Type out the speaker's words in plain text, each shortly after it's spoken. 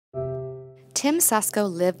Tim Susco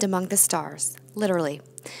lived among the stars, literally.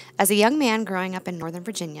 As a young man growing up in Northern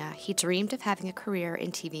Virginia, he dreamed of having a career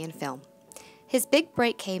in TV and film. His big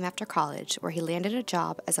break came after college, where he landed a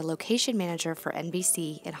job as a location manager for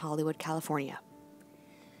NBC in Hollywood, California.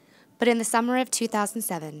 But in the summer of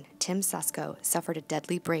 2007, Tim Susco suffered a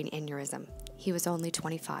deadly brain aneurysm. He was only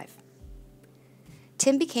 25.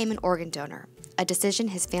 Tim became an organ donor, a decision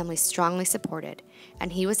his family strongly supported,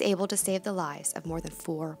 and he was able to save the lives of more than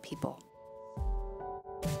 4 people.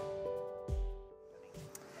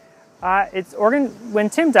 When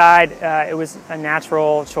Tim died, it was a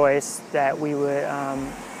natural choice that we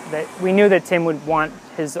knew that Tim would want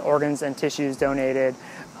his organs and tissues donated,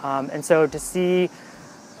 and so to see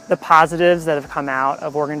the positives that have come out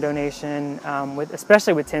of organ donation,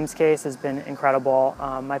 especially with Tim's case, has been incredible.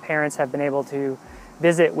 My parents have been able to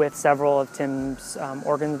visit with several of Tim's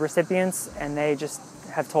organ recipients, and they just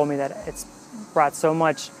have told me that it's brought so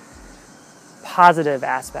much positive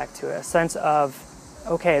aspect to it, a sense of,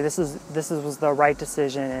 okay, this was the right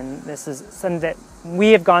decision, and this is something that we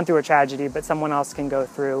have gone through a tragedy, but someone else can go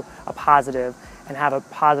through a positive and have a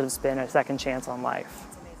positive spin, a second chance on life.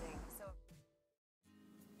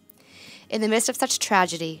 In the midst of such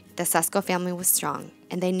tragedy, the Susco family was strong,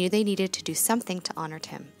 and they knew they needed to do something to honor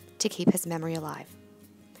Tim, to keep his memory alive.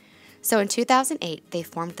 So in 2008, they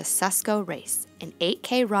formed the Susco Race, an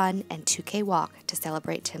 8K run and 2K walk to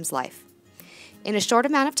celebrate Tim's life. In a short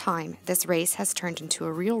amount of time, this race has turned into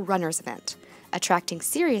a real runner's event, attracting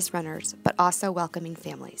serious runners, but also welcoming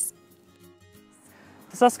families.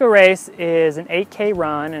 The Susco Race is an 8K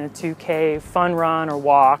run and a 2K fun run or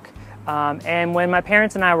walk. And when my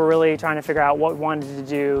parents and I were really trying to figure out what we wanted to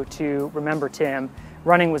do to remember Tim,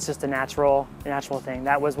 running was just a natural thing.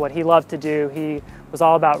 That was what he loved to do. He was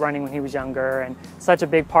all about running when he was younger, and such a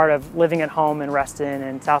big part of living at home in Reston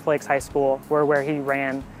and South Lakes High School, where he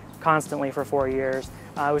ran constantly for 4 years.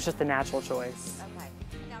 It was just a natural choice.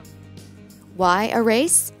 Why a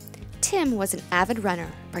race? Tim was an avid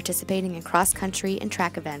runner, participating in cross-country and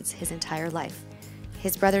track events his entire life.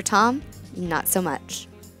 His brother Tom, not so much.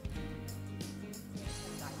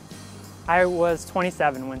 I was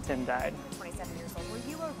 27 when Tim died. 27 years old. Were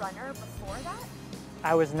you a runner before that?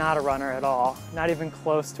 I was not a runner at all, not even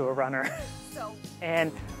close to a runner.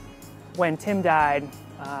 And when Tim died,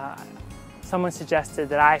 someone suggested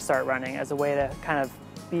that I start running as a way to kind of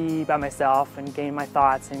be by myself and gain my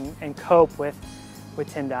thoughts and cope with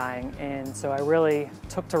Tim dying. And so I really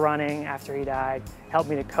took to running after he died, helped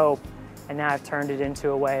me to cope, and now I've turned it into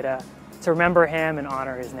a way to remember him and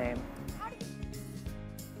honor his name.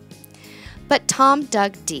 But Tom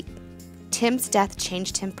dug deep. Tim's death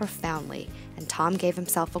changed him profoundly, and Tom gave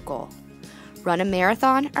himself a goal: run a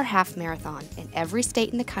marathon or half marathon in every state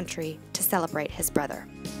in the country to celebrate his brother.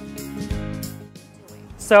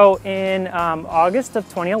 So in August of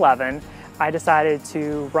 2011, I decided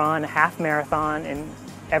to run a half marathon in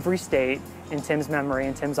every state in Tim's memory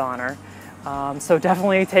and Tim's honor. So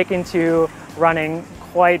definitely taken to running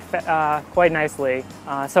quite nicely.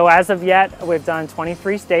 So as of yet, we've done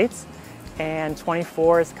 23 states, and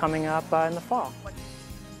 24 is coming up in the fall.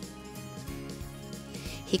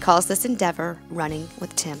 He calls this endeavor Running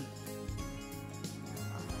with Tim.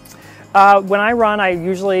 When I run, I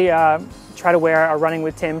usually try to wear a Running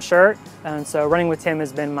with Tim shirt, and so Running with Tim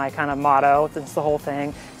has been my kind of motto since the whole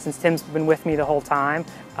thing. Since Tim's been with me the whole time,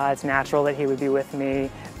 it's natural that he would be with me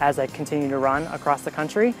as I continue to run across the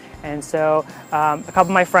country. And so a couple of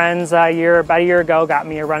my friends about a year ago got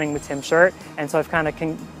me a Running with Tim shirt, and so I've kind of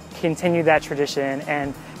continued that tradition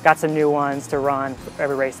and got some new ones to run for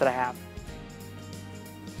every race that I have.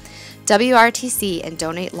 WRTC and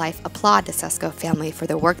Donate Life applaud the Susco family for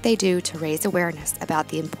the work they do to raise awareness about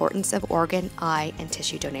the importance of organ, eye, and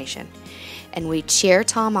tissue donation. And we cheer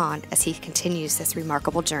Tom on as he continues this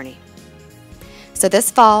remarkable journey. So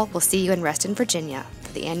this fall, we'll see you in Reston, Virginia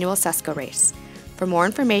for the annual Susco Race. For more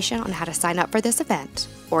information on how to sign up for this event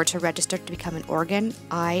or to register to become an organ,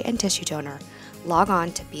 eye, and tissue donor, log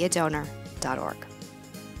on to BeADonor.org.